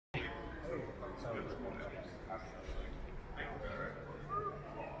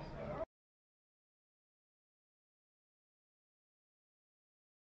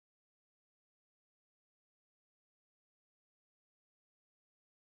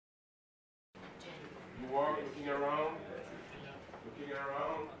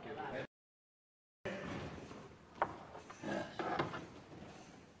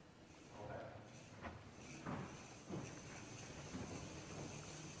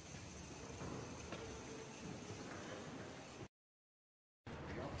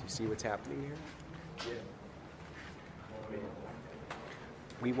see what's happening here?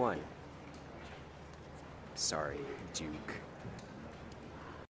 We won. Sorry, Duke.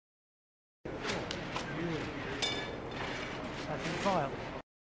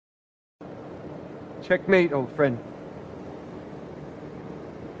 Checkmate, old friend.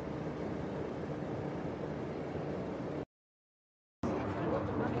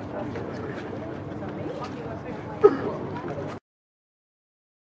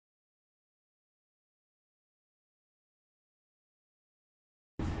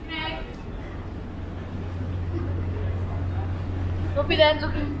 Copy that,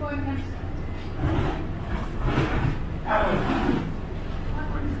 looking for him.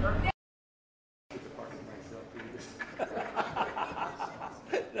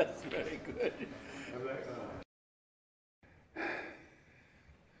 That's very good.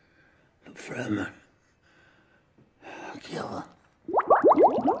 From killer.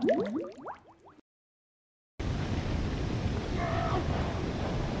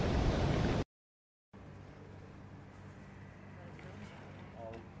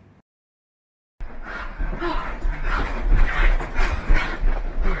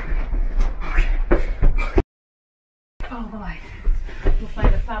 Oh boy, we'll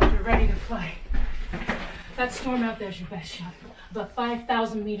find a factor ready to fly. That storm out there's your best shot. About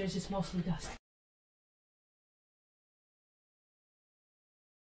 5,000 meters is mostly dust.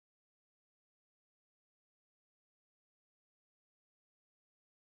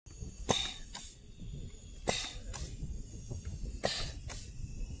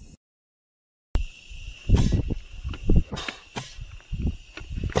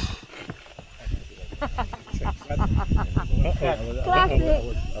 Classic.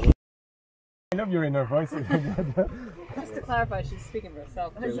 I love your inner voice. Just to clarify, she's speaking for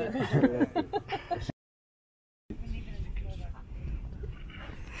herself. Let's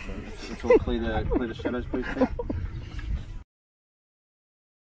all clear the shadows, please.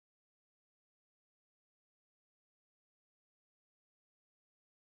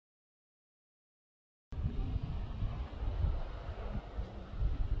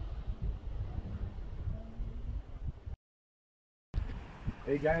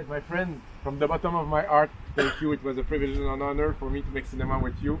 Hey guys, my friend, from the bottom of my heart, thank you. It was a privilege and an honor for me to make cinema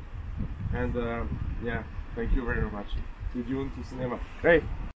with you. And yeah, thank you very much. To DUNE, to cinema. Hey!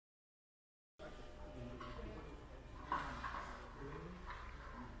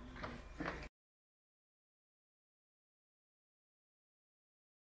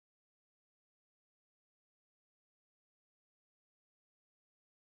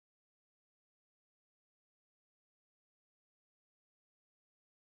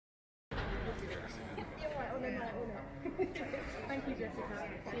 Thank you, Jessica.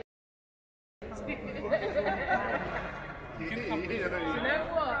 You know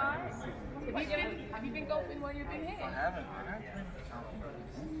what? Have you been golfing while you've been here? I haven't.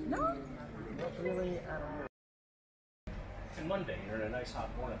 No? Not really. And Monday, you're in a nice hot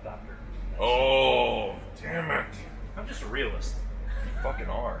ornithopter. Oh, damn it. I'm just a realist. You fucking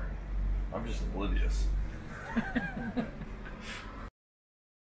are. I'm just oblivious.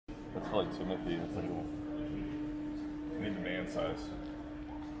 That's for like Timothy. It's like, I need the man size.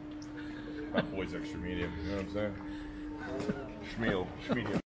 My boy's extra medium, you know what I'm saying? Schmedium.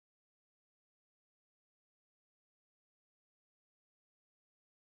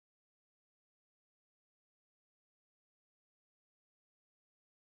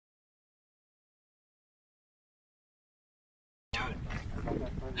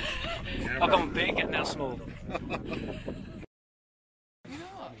 I've gone big and now small. You know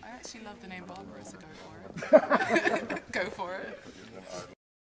what? I actually love the name Barbara, so go for it. Go for it. I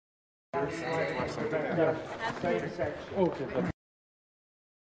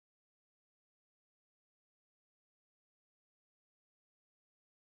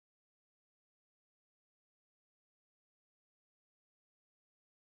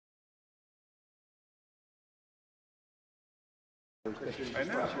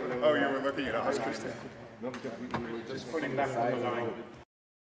know. Oh, you were looking at Oscars too. Just putting that on the line.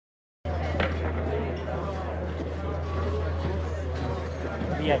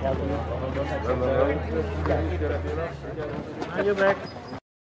 On your back.